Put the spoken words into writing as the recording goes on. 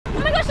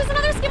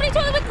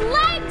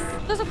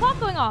clock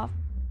going off.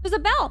 There's a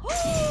bell.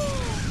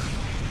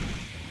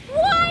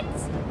 What?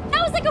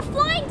 That was like a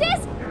flying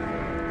disc.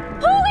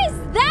 Who is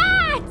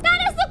that? That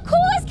is the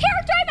coolest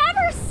character I've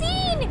ever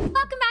seen.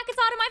 Welcome back.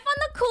 It's Autumn. I found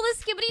the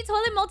coolest Skibidi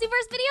Toilet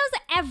multiverse videos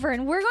ever,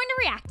 and we're going to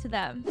react to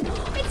them.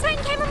 It's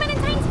Titan Cameraman and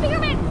Titan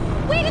Speakerman.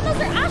 Wait, and those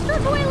are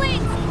Astro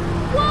Toilets.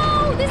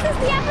 Whoa, this is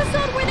the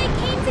episode where they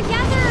came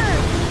together.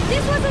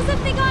 This was as if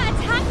they got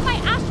attacked by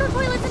Astro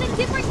Toilets in a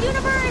different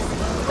universe.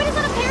 Wait, is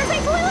that a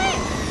parasite toilet?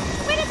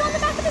 Wait, it's on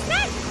the back of his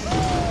neck.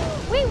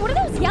 Wait, what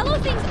are those yellow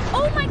things?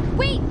 Oh my,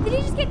 wait, did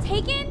he just get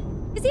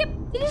taken? Did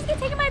he just get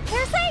taken by a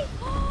parasite?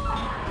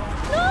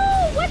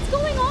 No, what's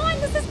going on?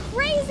 This is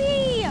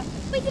crazy.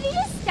 Wait, did he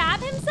just stab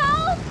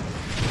himself?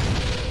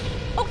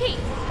 Okay,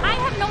 I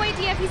have no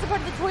idea if he's a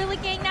part of the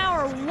toilet gang now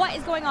or what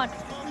is going on.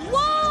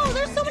 Whoa,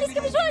 there's so many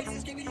Skibidi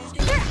toilets.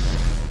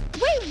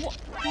 Wait,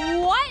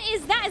 what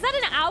is that? Is that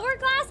an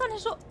hourglass on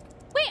his shoulder?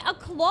 Wait, a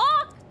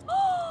clock?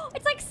 Oh,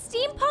 it's like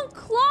steampunk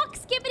clock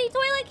Skibidi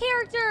toilet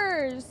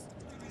characters.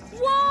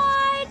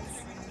 What?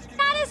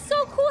 That is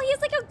so cool. He has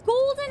like a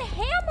golden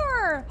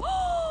hammer.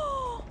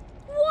 Whoa.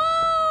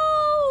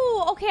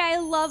 Okay, I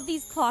love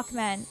these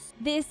clockmen.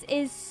 This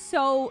is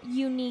so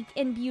unique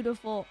and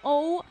beautiful.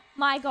 Oh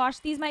my gosh,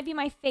 these might be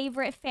my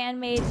favorite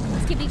fan-made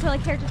Skibidi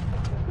toilet characters.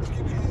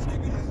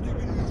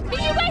 Did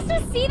you guys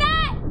just see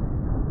that?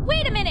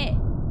 Wait a minute.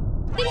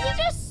 Did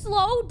he just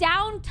slow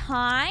down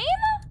time?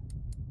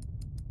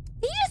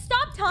 Did he just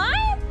stop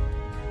time?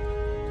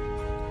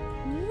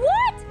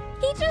 What?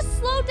 He just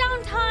slowed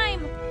down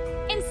time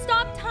and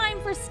stopped time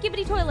for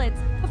Skibidi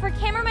toilets. But for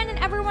cameramen and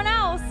everyone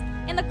else,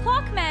 and the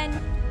clockmen,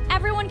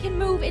 everyone can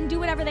move and do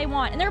whatever they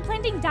want. And they're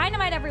planting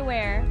dynamite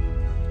everywhere.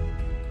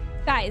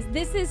 Guys,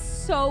 this is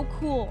so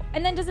cool.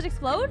 And then does it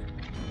explode?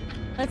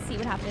 Let's see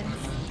what happens.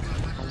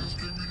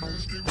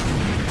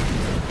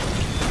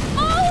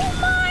 Oh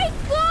my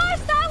gosh,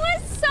 that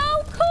was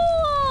so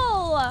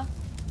cool!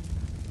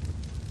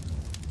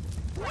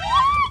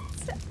 What?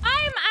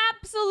 I'm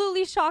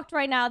absolutely shocked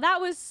right now. That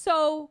was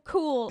so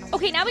cool.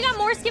 Okay, now we got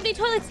more Skibidi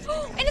toilets.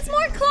 And it's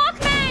more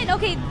clockmen!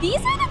 Okay, these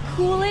are the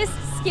coolest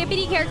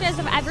Skibidi characters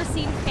I've ever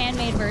seen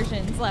fan-made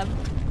versions. Love.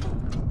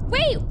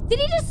 Wait, did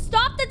he just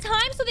stop the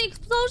time so the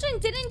explosion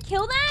didn't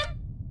kill them?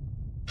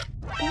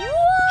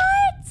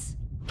 What?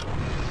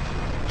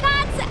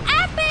 That's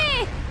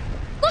epic!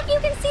 Look, you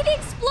can see the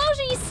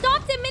explosion. He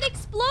stopped it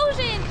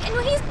mid-explosion. And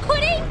when he's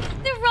putting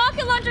the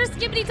rocket launcher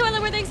Skibidi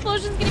toilet where the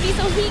explosion's gonna be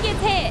so he gets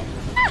hit.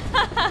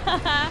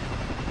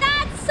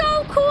 That's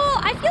so cool.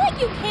 I feel like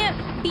you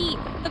can't beat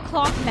the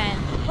clockmen.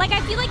 Like,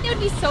 I feel like they would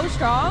be so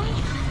strong.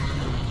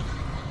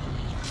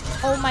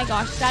 Oh my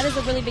gosh, that is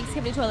a really big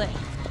Skibidi toilet.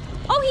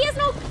 Oh, he has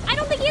no... I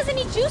don't think he has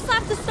any juice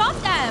left to stop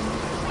them.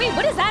 Wait,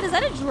 what is that? Is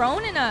that a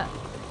drone and a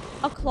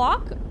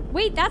clock?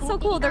 Wait, that's so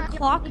cool. They're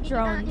clock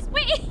drones.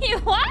 Wait,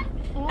 what?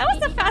 That was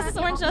the fastest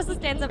Orange Justice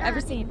dance I've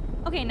ever seen.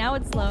 Okay, now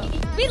it's slow.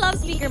 We love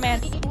Speaker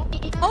Man.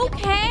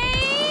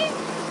 Okay.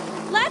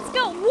 Let's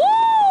go.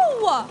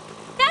 Whoa!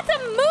 That's a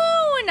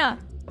moon!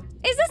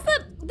 This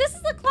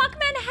is the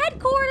Clockman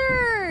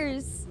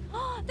headquarters!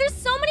 There's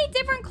so many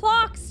different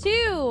clocks,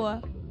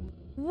 too.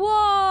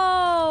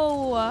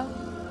 Whoa!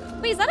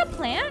 Wait, is that a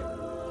plant?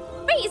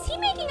 Wait, is he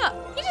making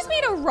he just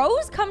made a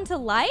rose come to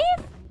life?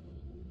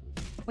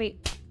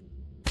 Wait.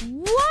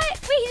 What?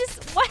 Wait,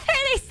 why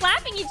are they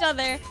slapping each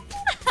other?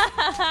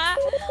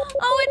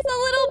 Oh, it's the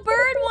little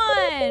bird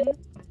one.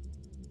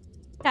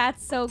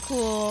 That's so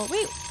cool.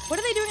 Wait, what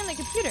are they doing on the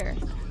computer?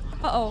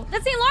 Uh-oh,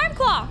 that's the alarm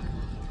clock.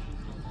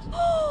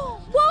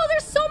 Whoa,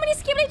 there's so many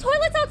Skibidi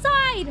toilets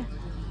outside.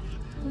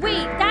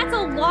 Wait, that's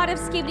a lot of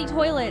Skibidi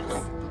toilets.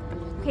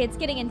 Okay, it's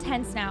getting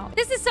intense now.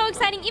 This is so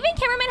exciting. Even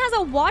Cameraman has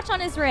a watch on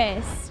his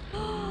wrist.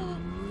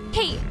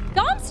 Hey,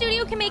 Dom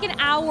Studio can make an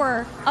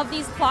hour of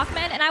these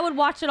clockmen, and I would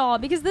watch it all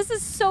because this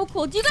is so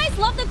cool. Do you guys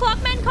love the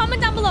clockmen? Comment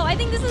down below. I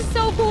think this is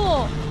so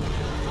cool.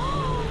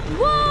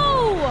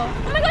 Whoa!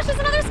 Oh my gosh, there's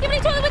another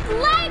Skibidi toilet with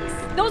legs!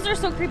 Those are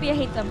so creepy. I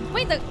hate them.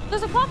 Wait,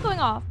 there's a clock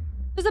going off.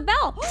 There's a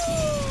bell.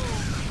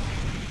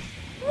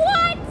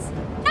 What?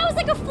 That was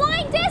like a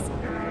flying disc.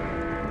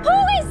 Who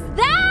is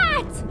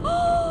that?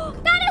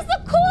 That is the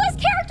coolest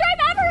character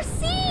I've ever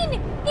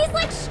seen. He's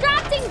like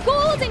strapped in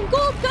gold and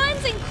gold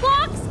guns and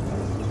clocks.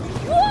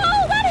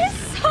 Whoa, that is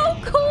so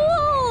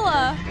cool.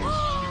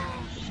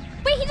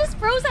 Wait, he just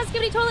froze that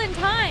Skibidi toilet in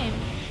time.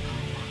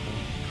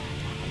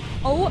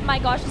 Oh my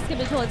gosh, this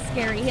Skibidi toilet's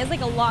scary. He has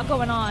like a lot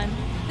going on.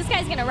 This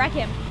guy's gonna wreck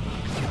him.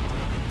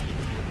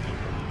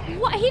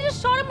 What? He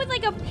just shot him with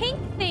like a pink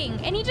thing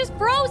and he just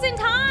froze in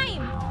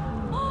time.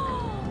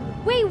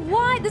 Wait,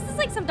 what? This is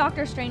like some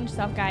Doctor Strange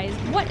stuff, guys.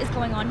 What is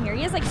going on here?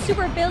 He has like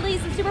super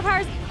abilities and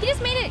superpowers. He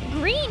just made it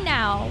green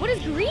now. What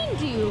does green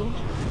do?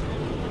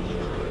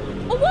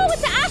 Oh, whoa,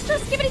 it's the Astro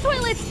Skibidi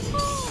toilets.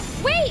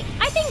 Wait,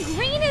 I think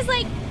green is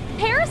like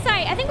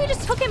Parasite. I think we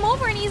just took him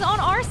over and he's on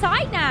our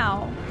side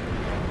now.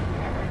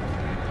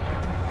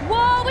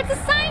 Whoa, it's a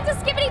scientist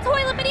Skibidi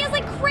toilet, but he has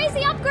like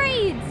crazy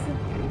upgrades.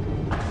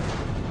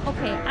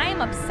 Okay, I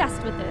am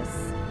obsessed with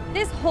this.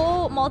 This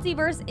whole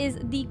multiverse is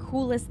the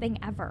coolest thing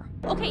ever.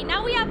 Okay,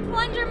 now we have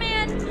Plunger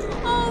Man.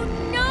 Oh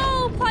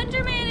no,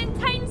 Plunger Man and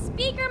Titan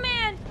Speaker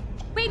Man.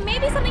 Wait,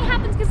 maybe something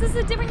happens because this is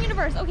a different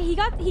universe. Okay, he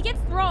gets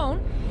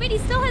thrown. Wait, he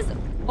still has...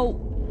 Oh,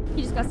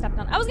 he just got stepped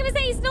on. I was gonna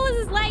say he still has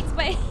his legs,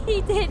 but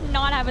he did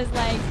not have his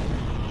legs.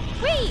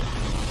 Wait,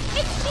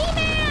 it's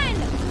G-Man.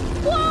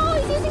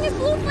 Whoa, he's using his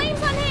blue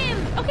flames on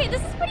him. Okay,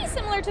 this is pretty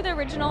similar to the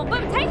original,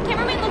 but Titan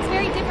Cameraman looks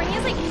very different. He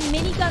has like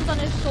mini guns on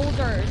his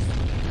shoulders.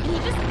 And he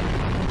just...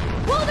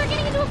 Whoa, they're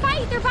getting into a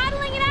fight. They're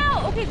battling it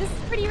out. Okay, this is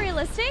pretty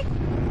realistic.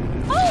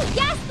 Oh,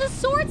 yes, the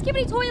sword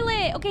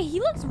Skibidi_toilet. Okay, he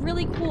looks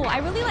really cool. I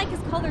really like his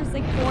colors,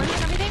 like orange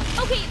and everything.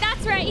 Okay,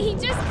 that's right. He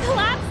just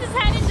collapsed his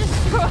head and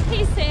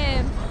destroys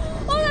him.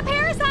 Oh, the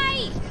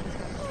parasite.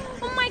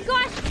 Oh my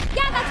gosh.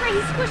 Yeah, that's right.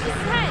 He squishes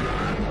his head.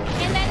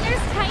 And then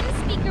there's Titan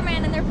Speaker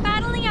Man, and they're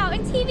battling out.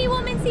 And TV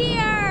Woman's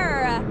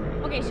here.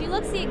 Okay, she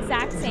looks the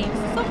exact same.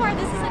 So far,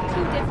 this isn't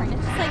too different.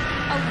 It's just like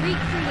a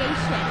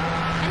recreation.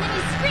 And then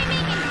he's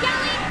screaming and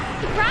yelling.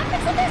 The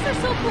graphics of this are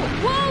so cool.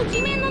 Whoa,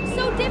 G-Man looks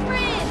so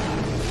different.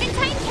 And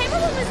Titan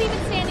Cameraman was even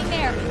standing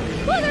there.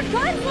 Whoa, their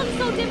guns look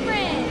so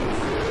different.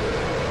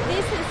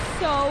 This is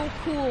so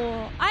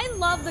cool. I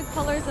love the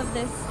colors of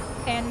this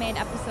fan-made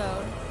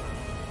episode.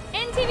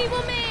 And TV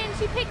Woman,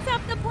 she picks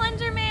up the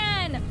Plunger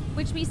Man,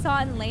 which we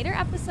saw in later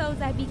episodes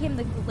that became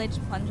the Glitch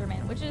Plunger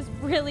Man, which is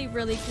really,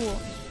 really cool.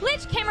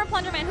 Glitch Camera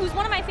Plunger Man, who's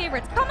one of my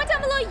favorites. Comment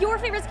down below your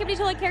favorite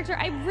Skibidi_toilet character.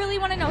 I really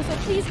want to know, so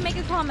please make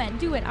a comment.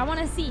 Do it. I want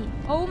to see.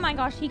 Oh my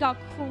gosh, he got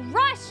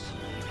crushed.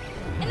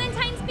 And then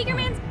Titan Speaker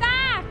Man's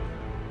back.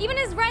 Even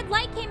his red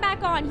light came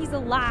back on. He's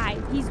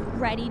alive. He's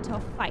ready to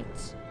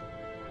fight.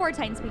 Poor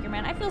Titan Speaker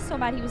Man. I feel so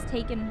bad he was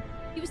taken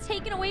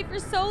away for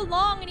so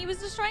long and he was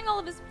destroying all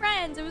of his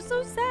friends. It was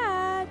so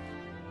sad.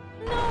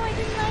 No, I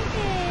didn't like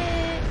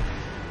it.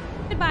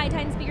 Goodbye,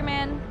 Titan Speaker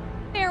Man.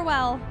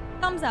 Farewell.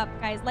 Thumbs up,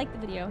 guys. Like the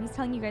video. He's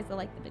telling you guys to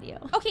like the video.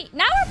 Okay,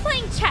 now we're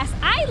playing chess.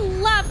 I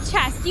love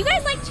chess. Do you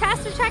guys like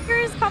chess or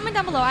checkers? Comment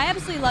down below. I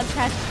absolutely love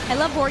chess. I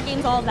love board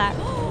games, all of that.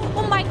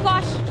 Oh my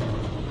gosh.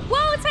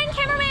 Whoa, it's Titan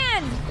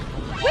Cameraman.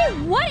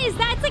 Wait, what is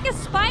that? It's like a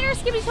spider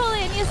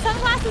Skibidi_toilet and he has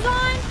sunglasses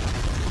on.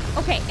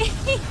 Okay.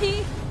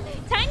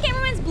 Titan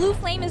Cameraman's blue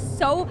flame is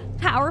so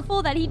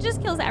powerful that he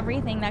just kills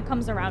everything that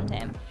comes around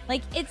him.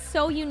 Like, it's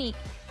so unique.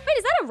 Wait,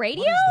 is that a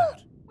radio? What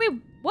is that? Wait,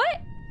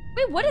 what?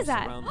 Wait, what is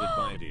that? Surrounded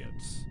by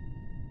idiots.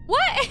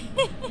 What?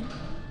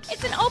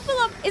 It's an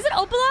Opala. Is it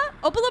Opala?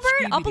 Opala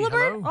bird? Skibidi, Opala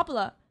bird? hello?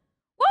 Opala.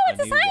 Whoa,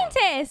 it's a new one.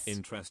 scientist.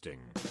 Interesting.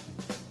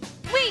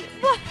 Wait,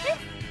 what?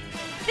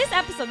 This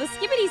episode, the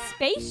Skibidi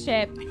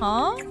spaceship.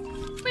 Huh?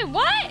 Wait,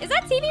 what? Is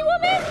that TV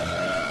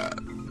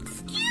Woman?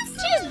 Excuse me.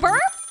 She just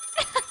burped?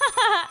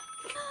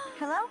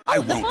 Hello? I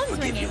Oh, the won't phone's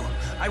forgive ringing. you.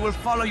 I will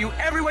follow you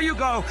everywhere you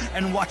go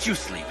and watch you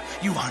sleep.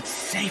 You aren't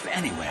safe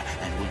anywhere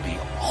and will be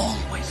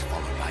always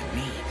followed by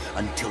me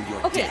until your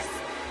Okay. death.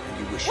 And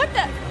you wish What you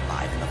the- were even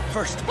alive in the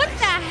first What place.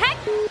 the heck?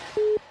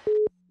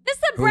 This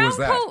is the Who brown was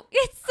that? coat.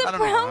 It's the I don't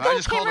know. brown I coat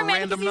just called a cameraman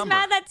random because he's number.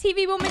 mad that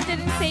TV Woman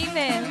didn't save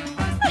him.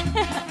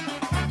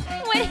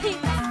 Wait,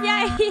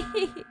 yeah.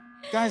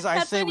 Guys, I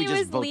That's say when we he just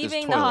was vote this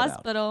leaving toilet the out.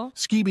 hospital.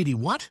 Skibidi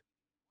what?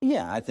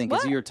 Yeah, I think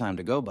What? it's your time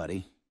to go,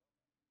 buddy.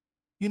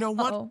 You know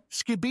what? Uh-oh.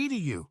 Skibidi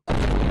you.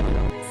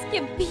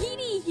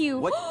 Skibidi you.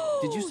 What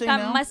did you say That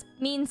now? must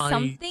mean I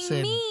something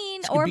said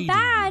mean or Skibidi.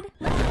 bad.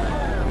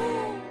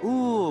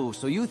 Ooh,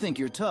 so you think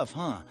you're tough,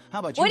 huh? How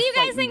about you What do you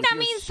guys fight me think with that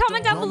your means?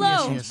 Comment down stone?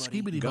 below. Yes,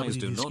 skibidi Guys,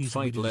 do not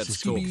fight,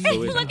 let's talk.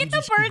 Look at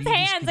the bird's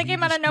hands that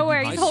came out of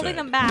nowhere. He's I holding said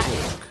them back.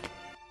 talk.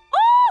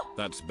 Oh!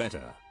 That's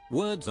better.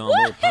 Words are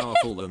more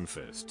powerful than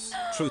fists.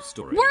 Truth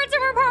story. Words are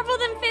more powerful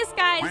than fists,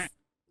 guys.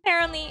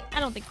 Apparently. I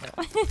don't think so.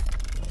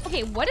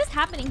 Okay, what is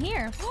happening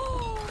here?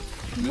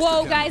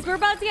 Whoa, guys. We're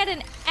about to get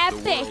an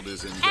world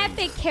is in epic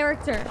danger.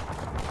 character.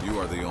 You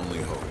are the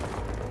only hope.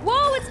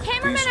 Whoa, it's Be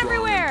cameramen strong and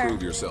everywhere.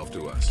 prove yourself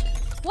to us.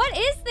 What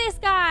is this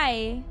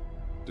guy?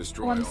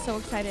 Destroy Oh, I'm all so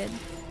of them. excited.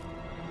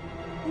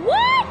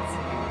 What?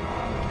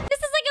 This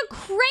is like a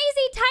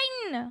crazy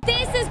Titan.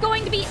 This is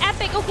going to be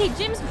epic. Okay,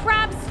 Jim's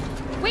crabs.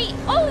 Wait.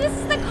 Oh, this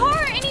is the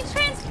car and he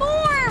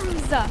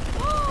transforms.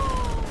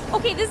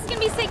 Okay, this is going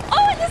to be sick.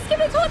 Oh, and this is going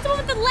to be the one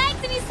with the legs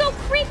and he's so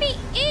creepy.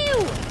 Ew.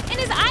 And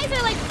his eyes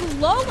are like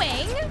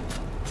glowing.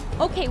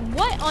 Okay,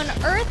 what on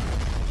earth?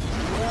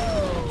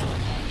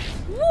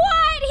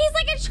 What? He's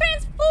like a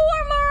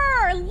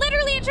transformer.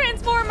 Literally a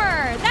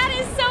transformer. That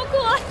is so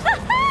cool.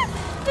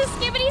 The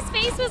Skibidi's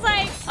face was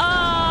like,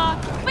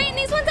 wait, and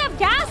these ones have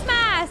gas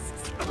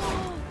masks.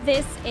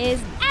 This is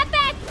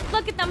epic.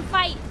 Look at them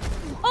fight.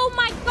 Oh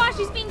my gosh,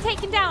 he's being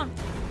taken down.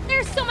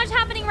 There's so much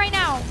happening right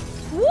now.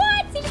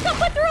 What? He just got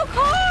put through a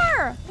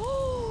car.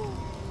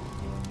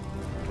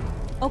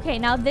 Okay,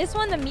 now this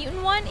one, the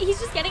mutant one, he's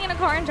just getting in a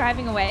car and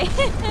driving away.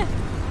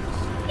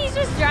 He's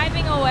just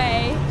driving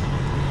away.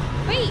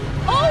 Wait.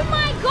 Oh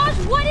my gosh,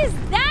 what is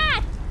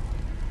that?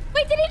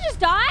 Wait, did he just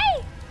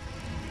die?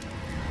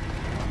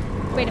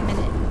 Wait a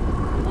minute.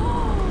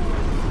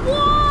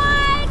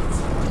 What?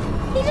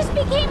 He just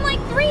became like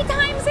 3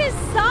 times his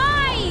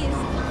size.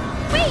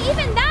 Wait,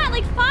 even that,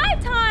 like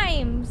 5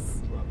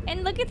 times.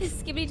 And look at this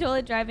Skibidi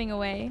toilet driving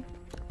away.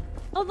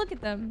 Oh, look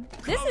at them.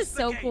 This is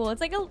so cool. It's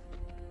like a...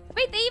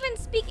 Wait, they even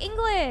speak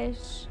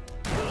English.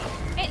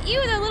 And ew,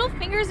 their little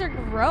fingers are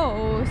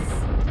gross.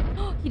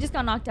 He just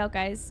got knocked out,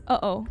 guys.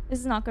 Uh-oh. This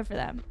is not good for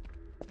them.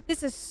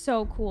 This is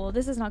so cool.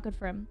 This is not good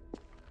for him.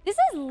 This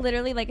is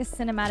literally like a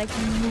cinematic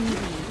movie.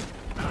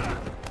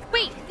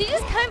 Wait, did he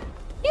just come...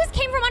 He just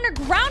came from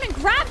underground and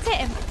grabbed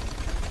him.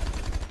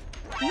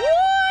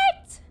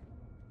 What?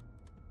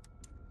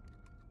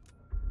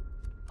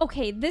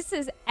 Okay, this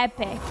is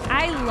epic.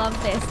 I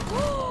love this.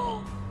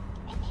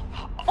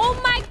 Oh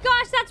my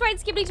gosh, that's right,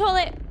 Skibidi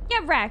toilet.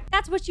 Get wrecked.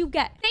 That's what you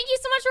get. Thank you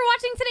so much for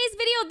watching today's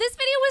video. This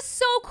video was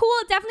so cool.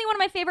 Definitely one of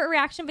my favorite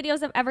reaction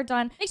videos I've ever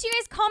done. Make sure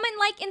you guys comment,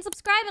 like, and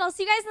subscribe, and I'll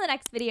see you guys in the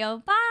next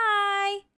video. Bye.